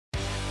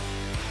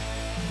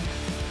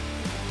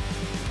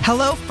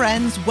Hello,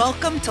 friends.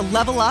 Welcome to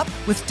Level Up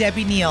with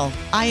Debbie Neal.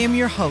 I am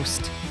your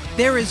host.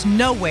 There is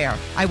nowhere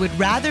I would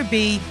rather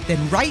be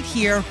than right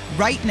here,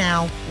 right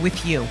now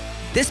with you.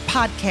 This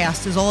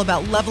podcast is all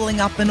about leveling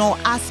up in all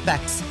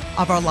aspects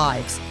of our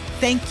lives.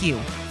 Thank you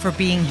for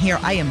being here.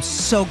 I am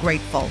so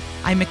grateful.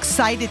 I'm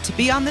excited to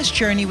be on this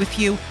journey with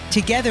you.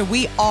 Together,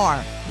 we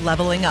are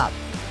leveling up.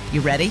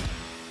 You ready?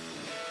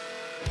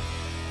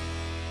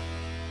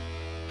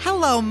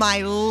 Hello,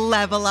 my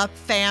Level Up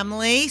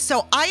family.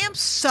 So I am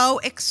so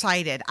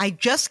excited. I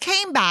just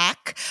came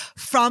back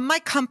from my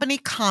company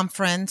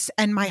conference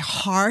and my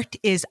heart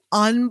is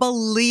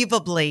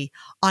unbelievably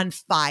on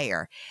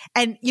fire.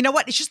 And you know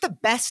what? It's just the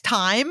best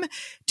time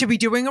to be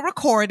doing a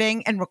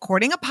recording and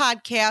recording a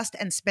podcast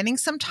and spending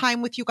some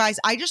time with you guys.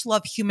 I just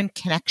love human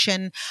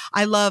connection.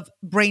 I love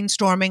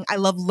brainstorming. I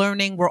love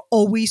learning. We're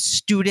always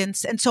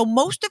students. And so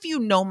most of you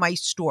know my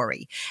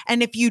story.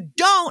 And if you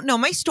don't know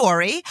my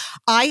story,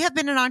 I have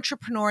been an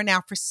entrepreneur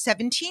now for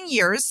 17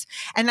 years,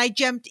 and I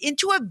jumped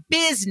into a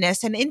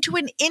business and into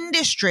an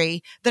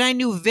industry that I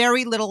knew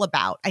very little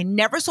about. I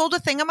never sold a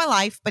thing in my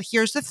life, but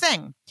here's the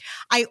thing.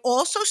 I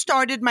also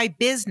started my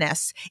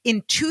business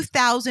in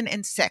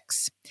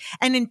 2006.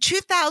 And in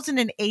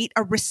 2008,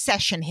 a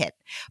recession hit.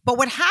 But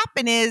what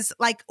happened is,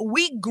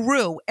 we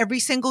grew every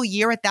single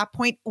year at that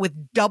point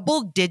with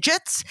double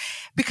digits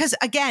because,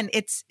 again,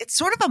 it's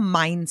sort of a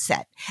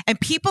mindset. And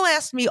people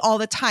ask me all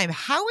the time,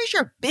 how is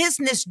your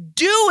business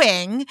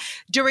doing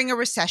during a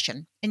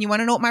recession? And you want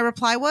to know what my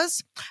reply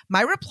was?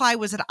 My reply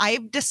was that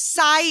I've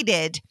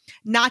decided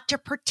not to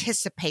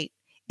participate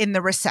in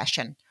the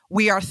recession.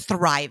 We are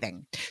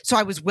thriving. So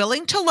I was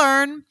willing to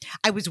learn.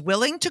 I was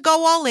willing to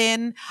go all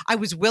in. I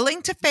was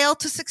willing to fail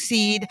to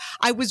succeed.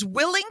 I was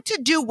willing to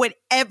do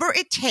whatever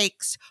it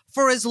takes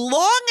for as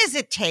long as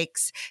it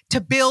takes to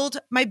build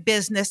my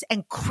business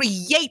and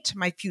create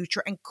my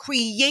future and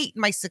create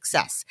my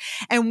success.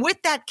 And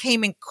with that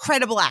came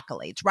incredible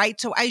accolades,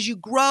 right? So as you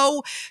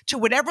grow to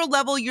whatever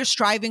level you're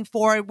striving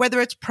for,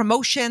 whether it's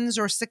promotions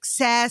or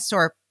success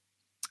or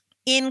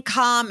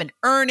income and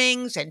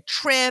earnings and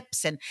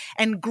trips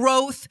and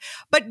growth.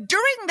 But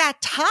during that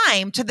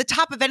time, to the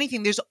top of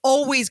anything, there's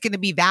always going to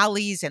be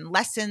valleys and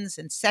lessons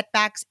and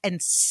setbacks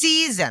and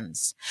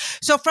seasons.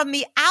 So from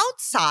the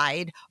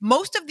outside,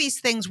 most of these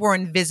things were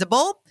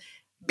invisible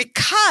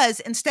because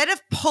instead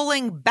of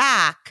pulling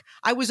back,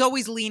 I was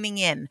always leaning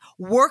in,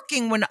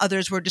 working when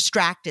others were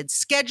distracted,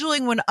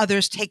 scheduling when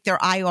others take their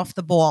eye off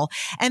the ball.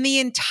 And the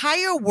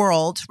entire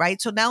world,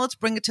 right? So now let's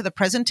bring it to the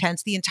present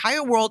tense. The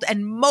entire world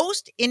and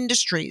most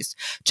industries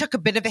took a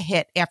bit of a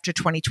hit after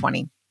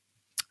 2020.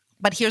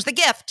 But here's the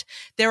gift.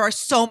 There are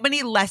so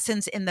many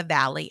lessons in the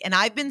valley. And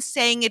I've been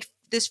saying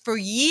this for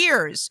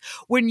years.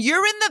 When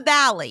you're in the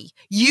valley,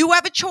 you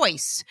have a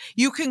choice.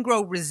 You can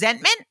grow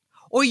resentment,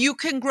 or you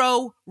can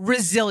grow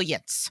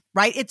resilience,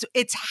 right?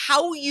 It's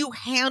how you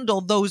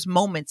handle those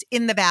moments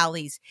in the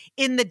valleys,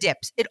 in the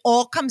dips. It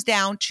all comes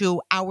down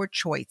to our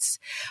choice,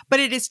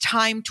 but it is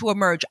time to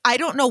emerge. I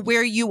don't know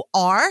where you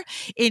are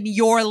in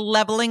your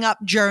leveling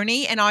up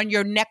journey and on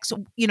your next,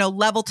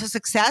 level to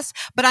success,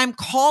 but I'm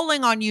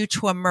calling on you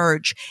to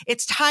emerge.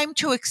 It's time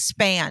to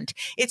expand.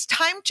 It's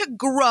time to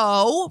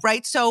grow,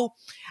 right? So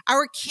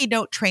our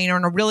keynote trainer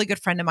and a really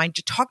good friend of mine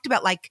just talked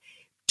about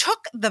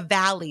took the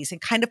valleys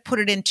and kind of put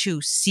it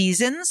into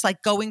seasons,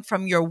 like going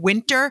from your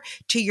winter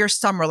to your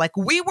summer. Like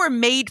we were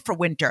made for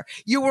winter.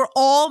 You were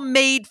all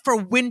made for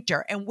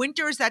winter. And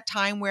winter is that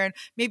time where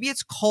maybe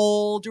it's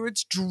cold or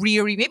it's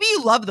dreary. Maybe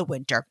you love the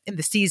winter in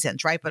the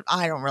seasons, right? But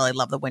I don't really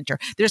love the winter.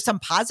 There's some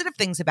positive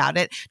things about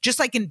it. Just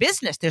like in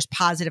business, there's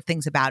positive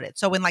things about it.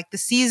 So in the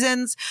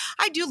seasons,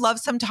 I do love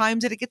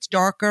sometimes that it gets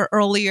darker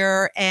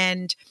earlier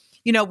and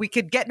we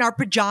could get in our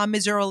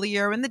pajamas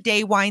earlier and the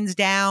day winds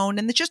down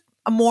and it's just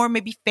a more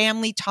maybe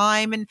family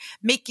time and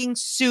making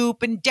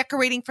soup and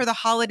decorating for the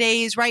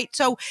holidays, right?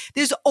 So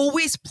there's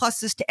always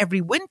pluses to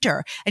every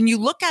winter. And you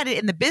look at it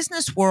in the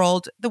business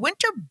world, the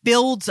winter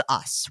builds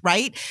us,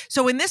 right?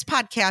 So in this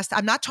podcast,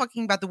 I'm not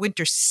talking about the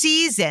winter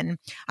season.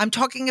 I'm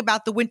talking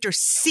about the winter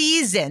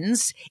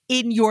seasons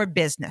in your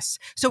business.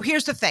 So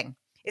here's the thing.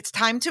 It's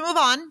time to move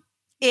on.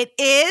 It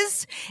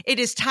is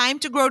time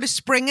to grow to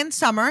spring and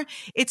summer.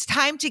 It's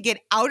time to get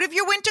out of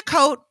your winter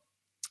coat.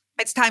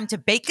 It's time to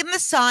bake in the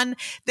sun.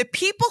 The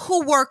people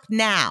who work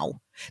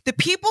now, the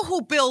people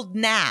who build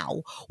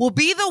now will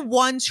be the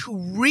ones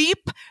who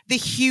reap the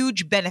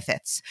huge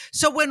benefits.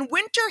 So when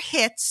winter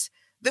hits,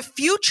 the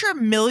future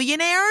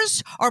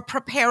millionaires are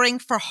preparing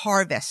for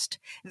harvest.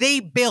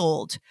 They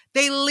build,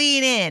 they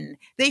lean in,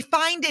 they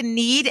find a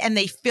need and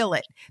they fill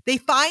it. They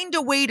find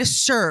a way to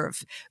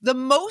serve. The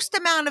most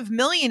amount of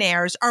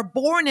millionaires are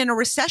born in a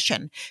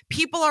recession.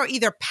 People are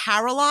either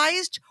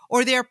paralyzed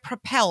or they're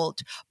propelled.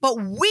 But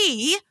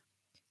we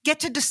get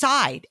to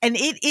decide, and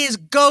it is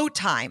go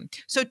time.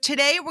 So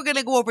today we're going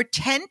to go over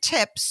 10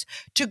 tips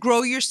to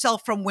grow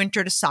yourself from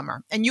winter to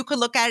summer. And you could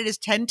look at it as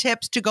 10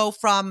 tips to go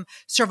from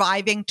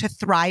surviving to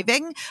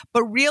thriving,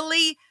 but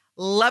really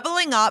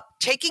leveling up,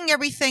 taking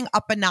everything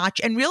up a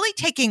notch, and really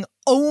taking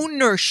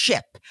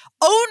ownership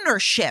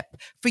ownership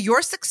for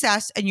your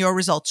success and your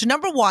results. So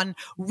number one,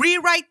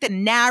 rewrite the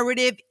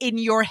narrative in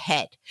your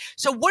head.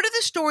 So what are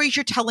the stories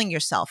you're telling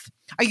yourself?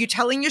 Are you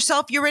telling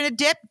yourself you're in a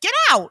dip? Get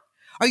out.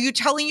 Are you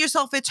telling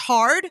yourself it's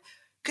hard?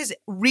 Because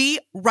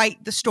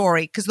rewrite the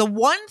story. Because the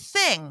one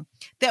thing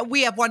that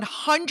we have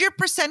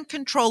 100%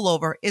 control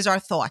over is our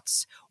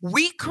thoughts.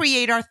 We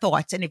create our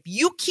thoughts. And if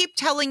you keep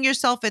telling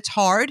yourself it's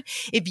hard,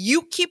 if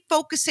you keep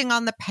focusing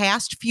on the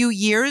past few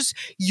years,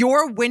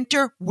 your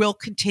winter will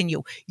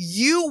continue.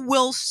 You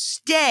will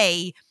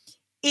stay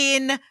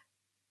in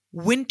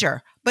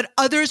winter, but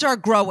others are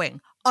growing.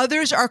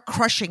 Others are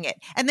crushing it.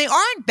 And they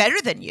aren't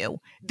better than you.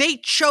 They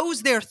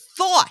chose their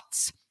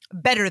thoughts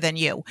better than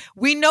you.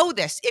 We know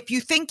this. If you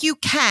think you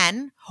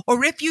can,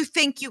 or if you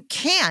think you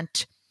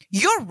can't,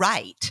 you're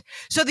right.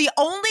 So the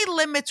only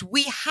limits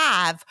we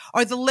have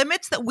are the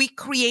limits that we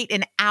create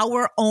in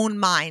our own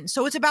mind.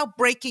 So it's about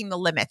breaking the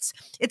limits.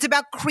 It's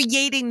about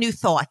creating new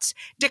thoughts.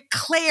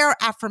 Declare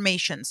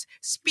affirmations.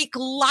 Speak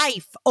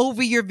life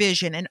over your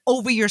vision and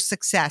over your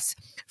success.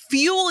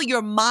 Fuel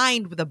your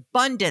mind with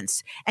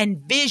abundance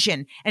and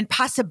vision and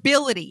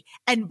possibility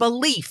and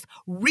belief.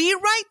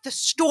 Rewrite the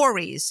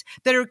stories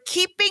that are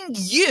keeping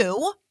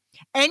you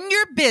and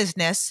your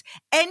business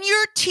and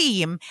your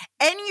team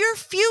and your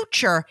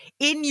future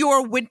in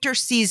your winter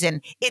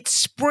season. It's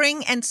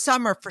spring and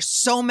summer for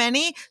so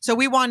many. So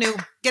we want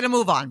to get a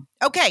move on.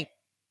 Okay.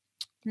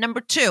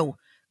 Number two,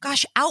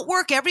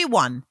 outwork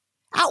everyone.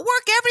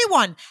 Outwork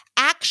everyone.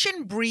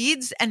 Action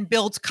breeds and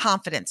builds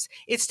confidence.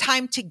 It's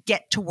time to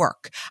get to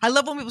work. I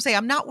love when people say,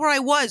 I'm not where I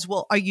was.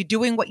 Well, are you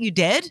doing what you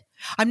did?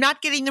 I'm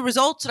not getting the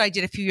results that I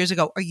did a few years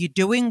ago. Are you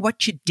doing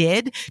what you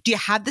did? Do you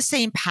have the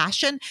same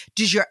passion?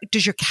 Does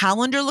your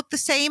calendar look the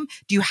same?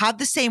 Do you have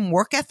the same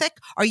work ethic?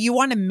 Are you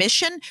on a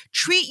mission?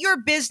 Treat your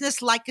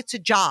business like it's a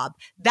job.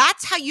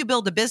 That's how you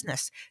build a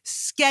business.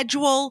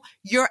 Schedule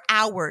your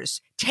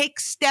hours. Take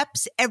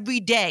steps every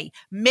day.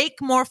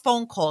 Make more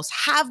phone calls.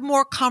 Have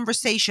more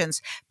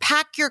conversations.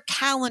 Pack your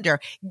calendar.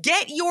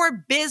 Get your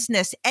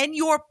business and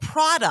your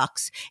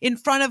products in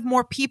front of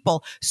more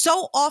people.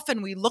 So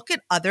often we look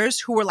at others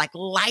who are like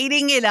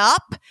lighting it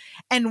up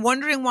and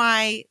wondering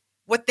why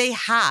what they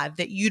have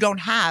that you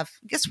don't have.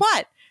 Guess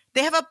what?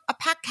 They have a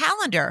packed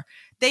calendar.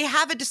 They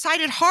have a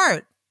decided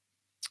heart.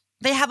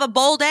 They have a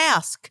bold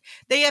ask.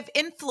 They have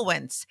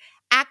influence.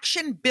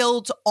 Action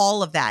builds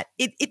all of that.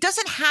 It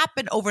doesn't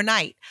happen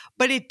overnight,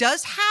 but it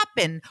does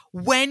happen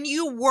when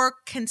you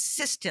work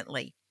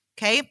consistently.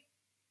 Okay.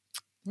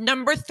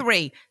 Number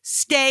three,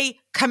 stay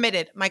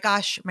committed. My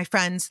gosh, my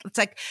friends, it's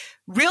like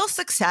real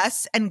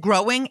success and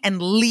growing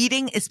and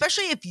leading,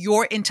 especially if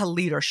you're into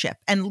leadership.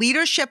 And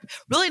leadership,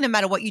 really, no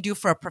matter what you do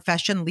for a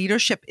profession,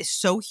 leadership is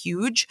so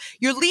huge.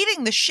 You're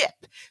leading the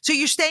ship. So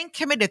you're staying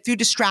committed through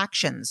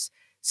distractions.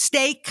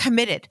 Stay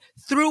committed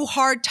through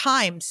hard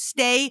times.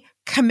 Stay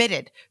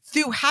committed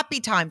through happy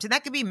times. And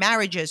that could be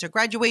marriages or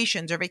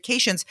graduations or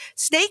vacations.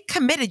 Stay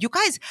committed. You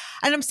guys,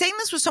 and I'm saying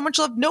this with so much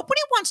love,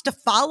 nobody wants to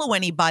follow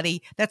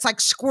anybody that's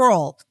like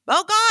squirrel.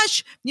 Oh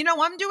gosh,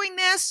 I'm doing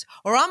this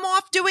or I'm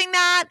off doing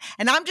that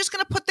and I'm just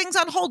going to put things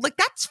on hold. Like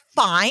that's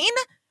fine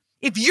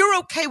if you're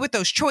okay with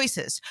those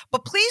choices.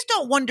 But please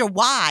don't wonder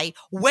why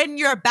when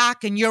you're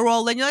back and you're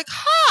all in, you're like,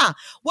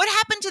 what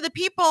happened to the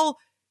people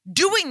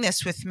doing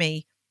this with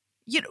me?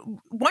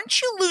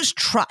 Once you lose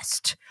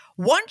trust,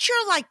 once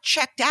you're like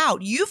checked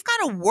out, you've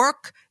got to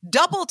work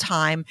double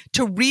time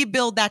to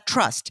rebuild that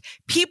trust.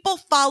 People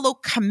follow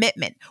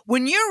commitment.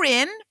 When you're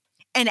in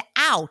and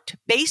out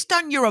based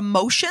on your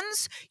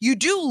emotions, you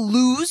do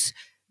lose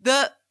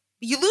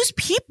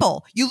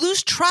people, you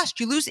lose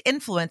trust, you lose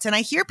influence. And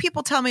I hear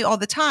people tell me all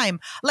the time,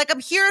 like, I'm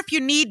here if you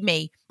need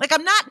me. Like,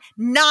 I'm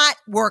not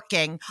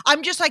working.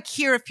 I'm just like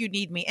here if you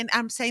need me. And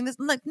I'm saying this,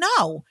 I'm like,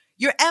 no.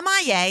 You're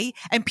MIA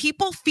and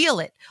people feel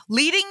it.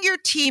 Leading your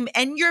team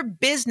and your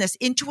business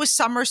into a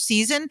summer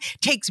season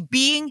takes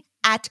being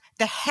at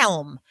the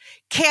helm,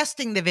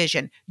 casting the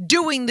vision,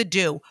 doing the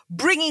do,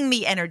 bringing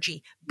the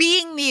energy,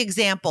 being the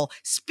example,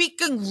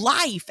 speaking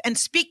life and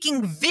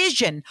speaking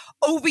vision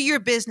over your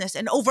business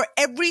and over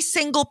every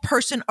single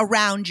person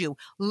around you.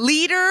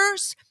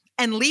 Leaders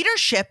and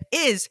leadership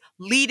is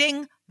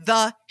leading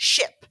the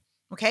ship.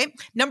 Okay.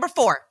 Number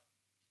 4,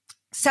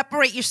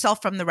 separate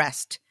yourself from the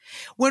rest.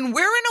 When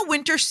we're in a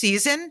winter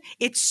season,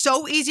 it's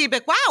so easy to be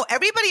like, wow,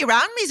 everybody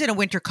around me is in a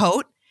winter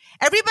coat.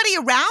 Everybody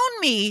around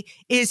me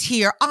is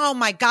here. Oh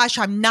my gosh,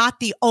 I'm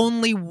not the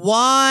only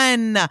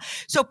one.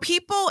 So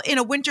people in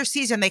a winter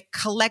season, they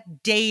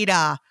collect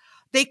data.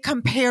 They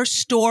compare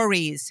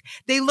stories.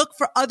 They look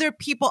for other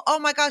people. Oh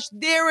my gosh,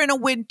 they're in a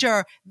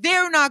winter.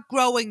 They're not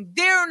growing.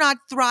 They're not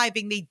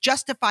thriving. They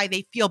justify,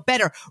 they feel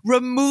better.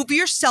 Remove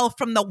yourself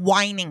from the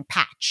whining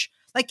patch.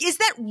 Like, is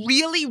that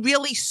really,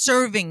 really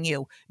serving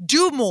you?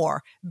 Do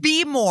more,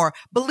 be more,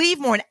 believe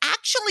more, and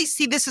actually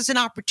see this as an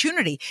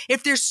opportunity.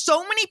 If there's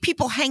so many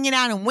people hanging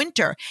out in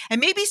winter,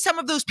 and maybe some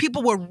of those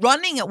people were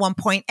running at one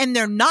point and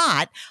they're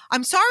not,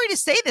 I'm sorry to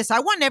say this. I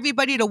want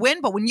everybody to win,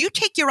 but when you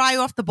take your eye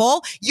off the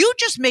ball, you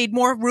just made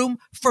more room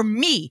for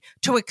me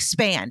to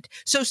expand.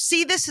 So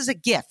see this as a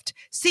gift.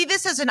 See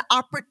this as an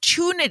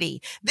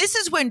opportunity. This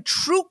is when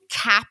true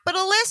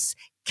capitalists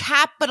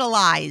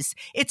capitalize.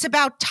 It's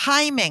about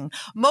timing.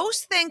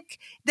 Most think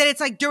that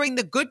it's like during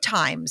the good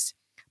times,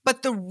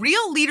 but the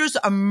real leaders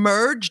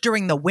emerge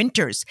during the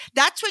winters.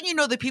 That's when you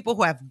know the people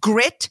who have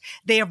grit,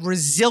 they have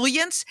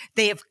resilience,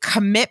 they have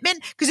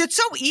commitment, because it's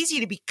so easy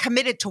to be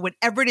committed to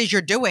whatever it is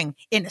you're doing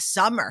in the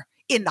summer,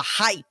 in the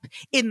hype,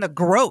 in the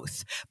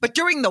growth. But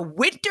during the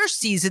winter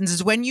seasons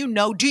is when you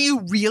know, do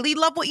you really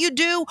love what you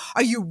do?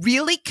 Are you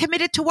really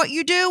committed to what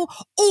you do?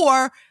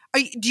 Or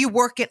do you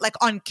work it like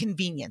on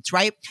convenience,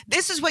 right?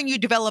 This is when you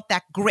develop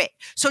that grit.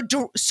 So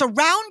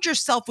surround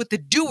yourself with the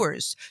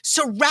doers.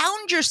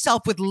 Surround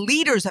yourself with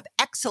leaders of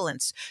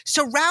excellence.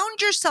 Surround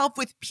yourself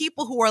with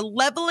people who are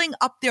leveling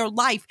up their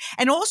life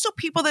and also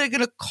people that are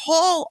going to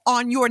call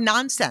on your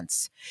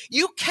nonsense.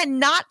 You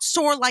cannot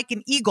soar like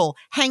an eagle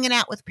hanging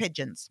out with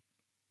pigeons.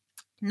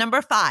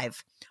 Number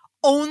 5,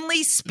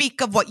 only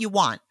speak of what you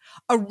want.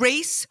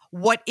 Erase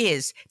what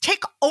is.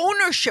 Take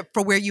ownership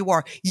for where you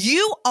are.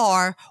 You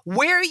are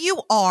where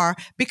you are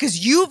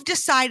because you've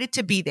decided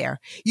to be there.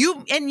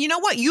 And you know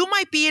what? You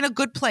might be in a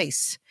good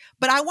place,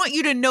 but I want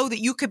you to know that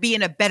you could be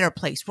in a better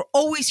place. We're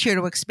always here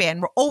to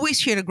expand. We're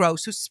always here to grow.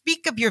 So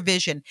speak of your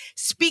vision.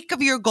 Speak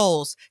of your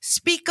goals.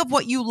 Speak of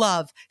what you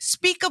love.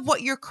 Speak of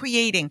what you're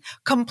creating.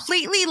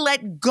 Completely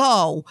let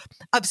go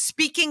of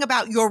speaking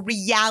about your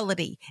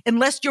reality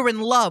unless you're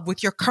in love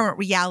with your current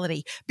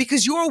reality,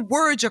 because your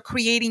words are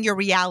creating your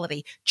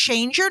reality.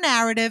 Change your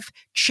narrative.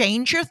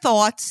 Change your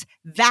thoughts.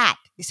 That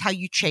is how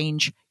you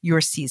change your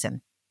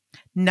season.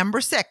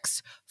 Number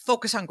 6,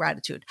 focus on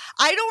gratitude.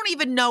 I don't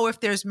even know if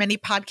there's many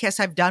podcasts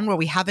I've done where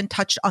we haven't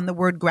touched on the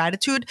word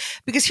gratitude,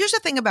 because here's the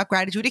thing about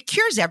gratitude. It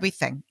cures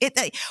everything.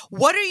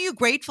 What are you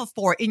grateful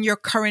for in your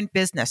current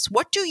business?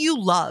 What do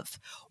you love?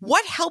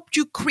 What helped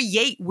you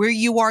create where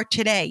you are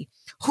today?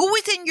 Who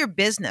is in your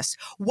business?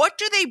 What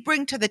do they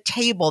bring to the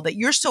table that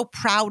you're so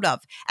proud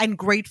of and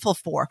grateful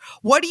for?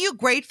 What are you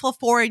grateful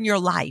for in your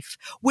life?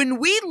 When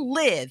we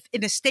live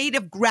in a state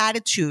of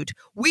gratitude,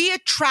 we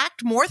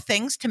attract more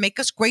things to make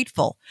us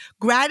grateful.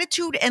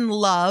 Gratitude and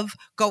love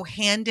go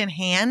hand in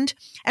hand.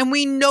 And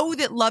we know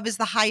that love is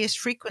the highest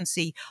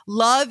frequency.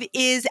 Love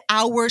is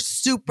our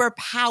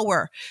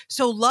superpower.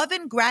 So love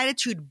and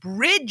gratitude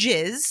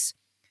bridges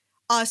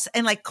us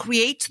and like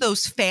creates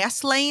those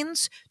fast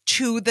lanes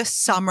to the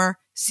summer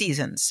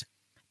seasons.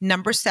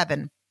 Number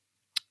 7,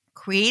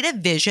 create a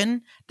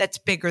vision that's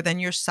bigger than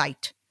your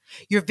sight.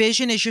 Your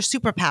vision is your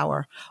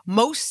superpower.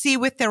 Most see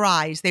with their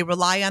eyes. They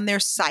rely on their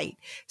sight.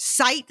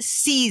 Sight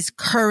sees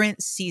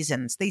current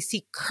seasons. They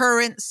see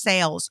current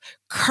sales,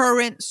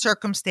 current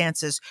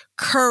circumstances,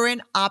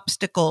 current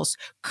obstacles,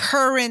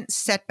 current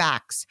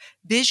setbacks.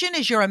 Vision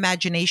is your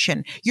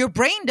imagination. Your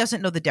brain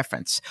doesn't know the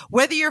difference.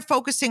 Whether you're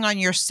focusing on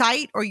your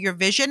sight or your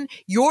vision,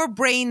 your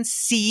brain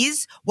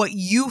sees what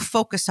you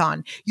focus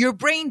on. Your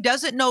brain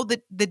doesn't know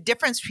the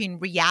difference between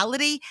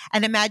reality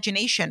and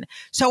imagination.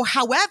 So,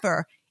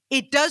 however,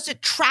 it does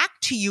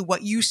attract to you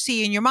what you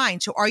see in your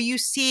mind. So are you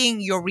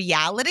seeing your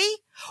reality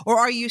or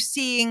are you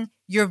seeing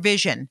your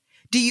vision?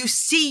 Do you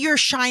see your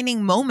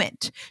shining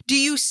moment? Do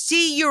you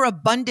see your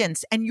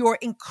abundance and your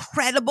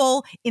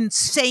incredible,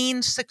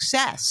 insane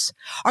success?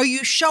 Are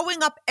you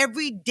showing up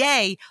every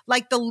day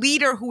like the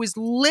leader who is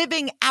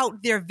living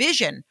out their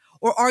vision?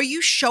 Or are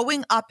you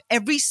showing up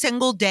every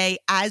single day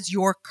as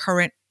your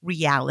current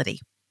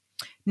reality?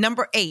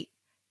 Number 8,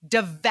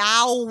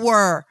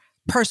 devour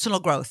personal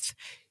growth.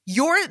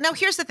 Now,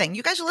 here's the thing.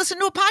 You guys are listening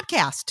to a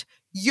podcast.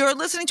 You're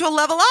listening to a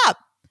Level Up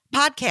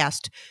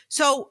podcast.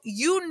 So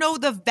you know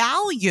the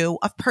value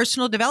of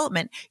personal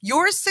development.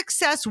 Your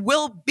success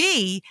will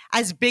be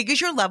as big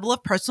as your level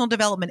of personal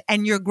development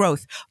and your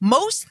growth.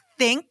 Most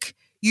think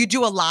you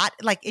do a lot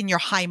like in your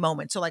high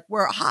moment. So like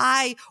we're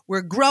high,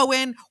 we're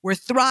growing, we're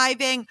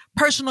thriving,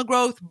 personal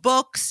growth,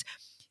 books.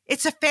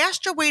 It's a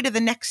faster way to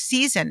the next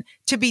season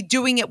to be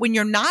doing it when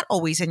you're not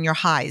always in your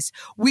highs.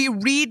 We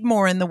read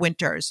more in the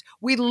winters.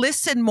 We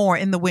listen more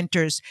in the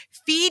winters.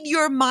 Feed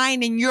your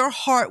mind and your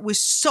heart with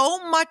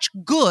so much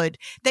good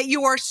that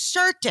you are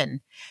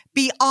certain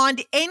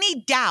beyond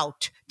any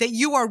doubt that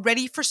you are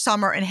ready for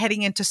summer and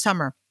heading into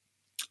summer.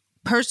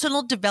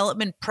 Personal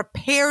development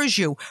prepares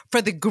you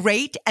for the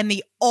great and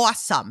the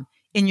awesome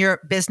in your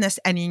business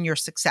and in your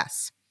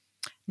success.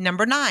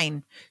 Number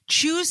 9,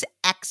 choose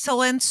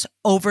excellence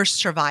over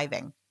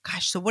surviving.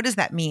 Gosh, so what does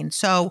that mean?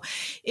 So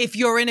if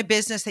you're in a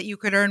business that you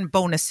could earn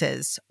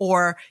bonuses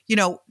or,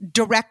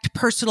 direct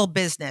personal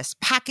business,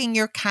 packing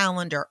your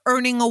calendar,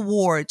 earning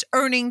awards,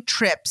 earning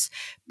trips,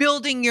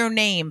 building your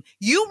name,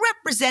 you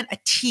represent a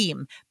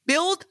team.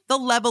 Build the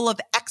level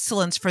of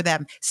excellence for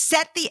them.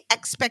 Set the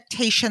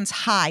expectations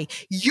high.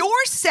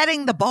 You're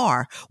setting the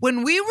bar.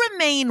 When we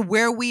remain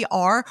where we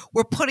are,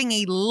 we're putting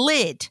a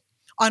lid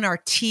on our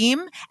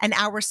team and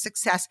our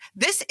success.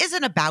 This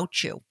isn't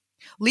about you.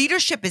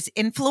 Leadership is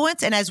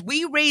influence. And as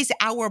we raise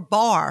our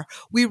bar,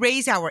 we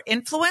raise our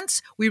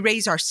influence, we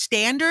raise our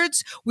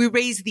standards, we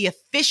raise the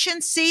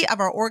efficiency of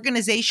our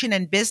organization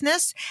and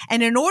business.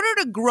 And in order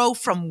to grow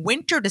from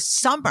winter to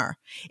summer,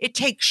 it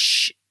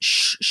takes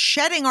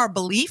shedding our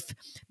belief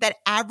that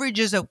average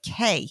is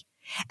okay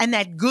and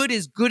that good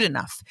is good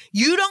enough.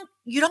 You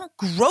don't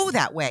grow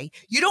that way.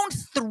 You don't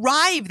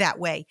thrive that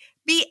way.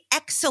 Be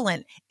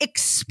excellent.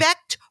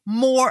 Expect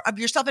more of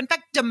yourself. In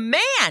fact,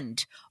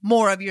 demand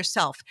more of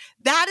yourself.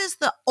 That is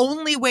the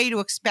only way to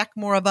expect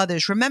more of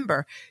others.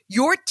 Remember,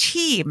 your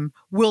team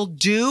will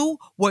do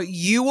what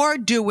you are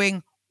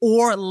doing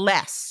or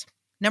less.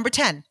 Number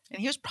 10,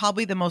 and here's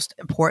probably the most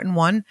important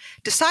one.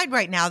 Decide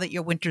right now that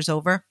your winter's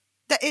over.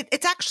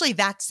 It's actually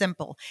that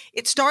simple.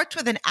 It starts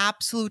with an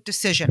absolute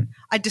decision,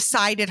 a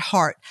decided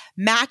heart,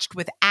 matched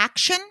with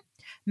action,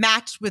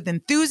 matched with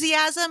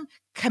enthusiasm,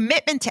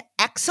 commitment to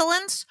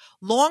excellence,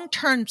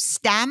 long-term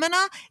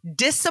stamina,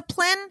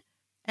 discipline,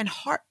 and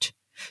heart.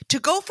 To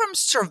go from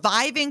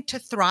surviving to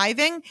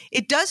thriving,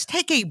 it does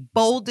take a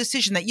bold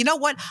decision that, you know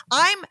what,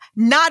 I'm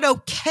not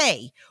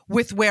okay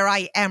with where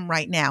I am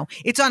right now.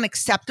 It's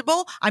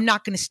unacceptable. I'm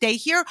not going to stay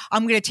here.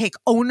 I'm going to take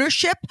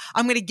ownership.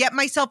 I'm going to get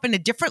myself in a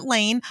different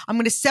lane. I'm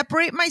going to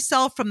separate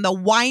myself from the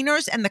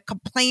whiners and the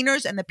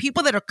complainers and the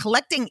people that are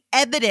collecting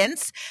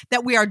evidence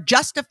that we are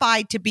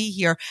justified to be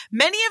here.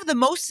 Many of the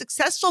most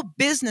successful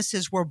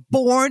businesses were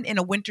born in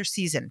a winter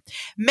season.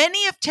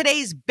 Many of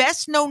today's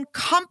best-known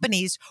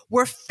companies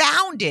were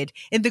founded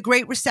in the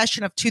Great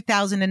Recession of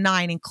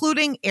 2009,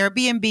 including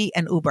Airbnb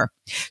and Uber.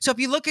 So if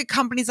you look at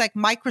companies like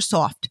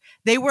Microsoft,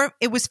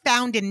 it was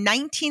founded in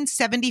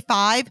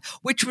 1975,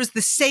 which was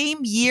the same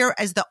year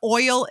as the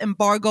oil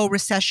embargo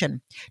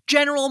recession.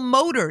 General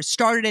Motors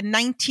started in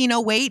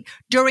 1908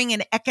 during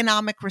an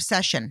economic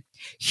recession.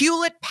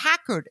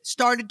 Hewlett-Packard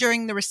started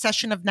during the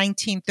recession of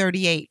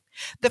 1938.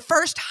 The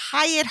first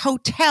Hyatt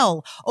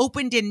Hotel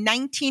opened in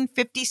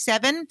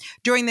 1957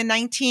 during the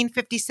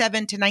 1957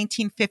 to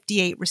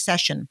 1958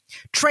 recession.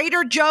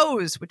 Trader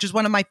Joe's, which is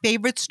one of my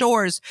favorite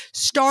stores,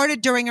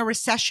 started during a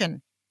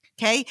recession.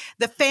 Okay.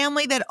 The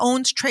family that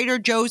owns Trader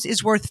Joe's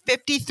is worth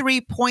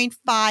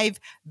 $53.5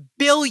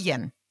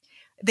 billion.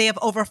 They have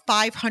over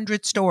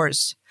 500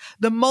 stores.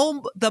 The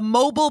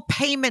mobile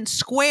payment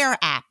Square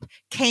app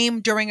came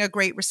during a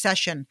great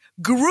recession.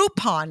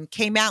 Groupon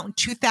came out in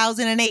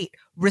 2008,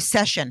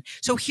 recession.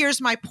 So here's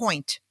my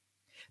point.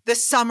 The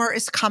summer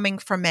is coming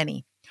for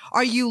many.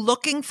 Are you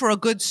looking for a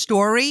good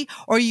story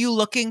or are you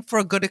looking for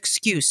a good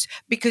excuse?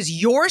 Because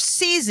your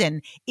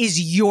season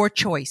is your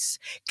choice.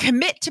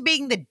 Commit to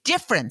being the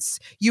difference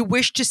you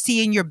wish to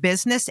see in your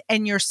business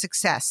and your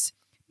success.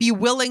 Be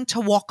willing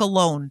to walk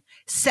alone,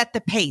 set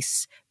the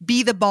pace,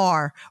 be the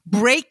bar,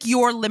 break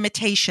your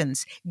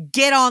limitations,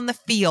 get on the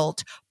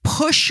field,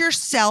 push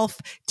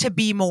yourself to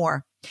be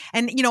more.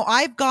 And,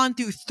 I've gone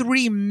through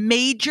 3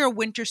 major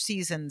winter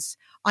seasons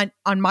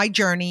on my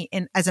journey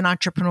as an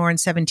entrepreneur in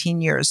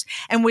 17 years.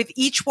 And with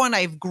each one,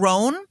 I've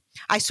grown.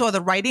 I saw the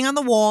writing on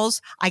the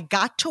walls. I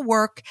got to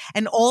work,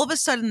 and all of a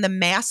sudden the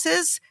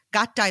masses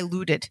got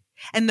diluted.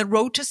 And the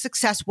road to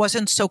success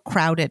wasn't so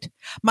crowded.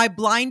 My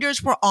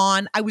blinders were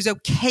on. I was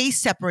okay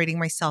separating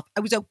myself. I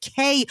was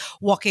okay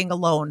walking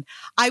alone.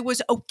 I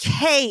was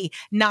okay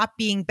not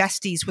being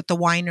besties with the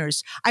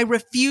whiners. I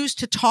refused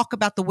to talk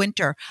about the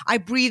winter. I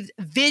breathed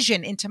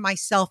vision into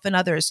myself and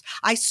others.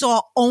 I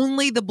saw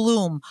only the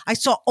bloom. I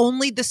saw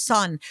only the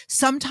sun.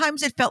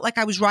 Sometimes it felt like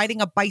I was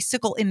riding a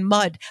bicycle in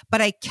mud,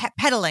 but I kept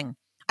pedaling.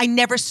 I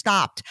never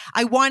stopped.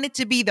 I wanted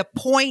to be the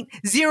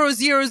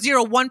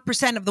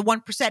 0.0001% of the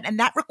 1%. And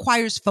that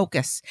requires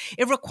focus.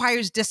 It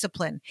requires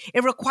discipline.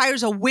 It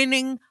requires a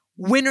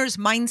winner's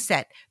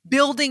mindset,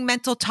 building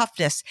mental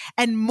toughness,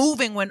 and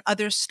moving when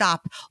others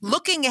stop,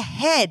 looking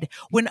ahead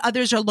when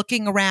others are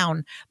looking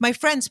around. My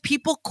friends,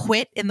 people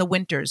quit in the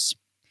winters.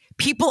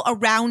 People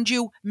around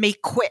you may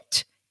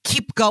quit.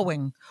 Keep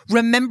going.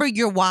 Remember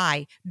your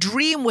why.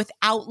 Dream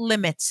without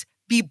limits.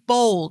 Be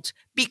bold,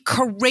 be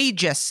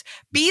courageous,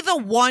 be the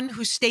one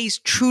who stays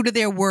true to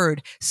their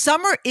word.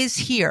 Summer is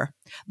here.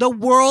 The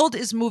world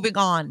is moving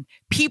on.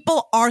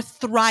 People are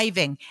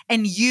thriving,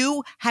 and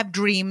you have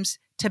dreams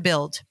to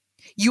build.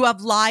 You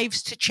have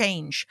lives to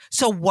change.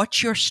 So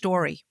what's your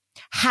story?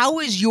 How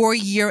is your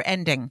year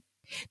ending?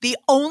 The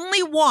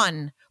only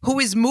one who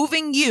is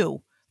moving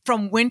you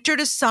from winter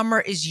to summer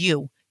is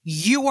you.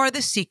 You are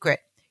the secret.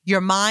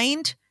 Your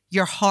mind,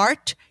 your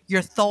heart,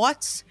 your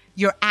thoughts,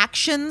 your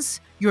actions,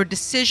 your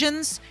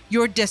decisions,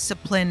 your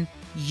discipline,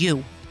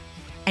 you.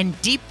 And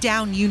deep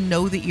down, you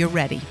know that you're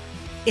ready.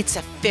 It's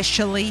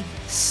officially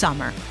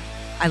summer.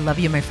 I love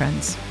you, my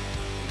friends.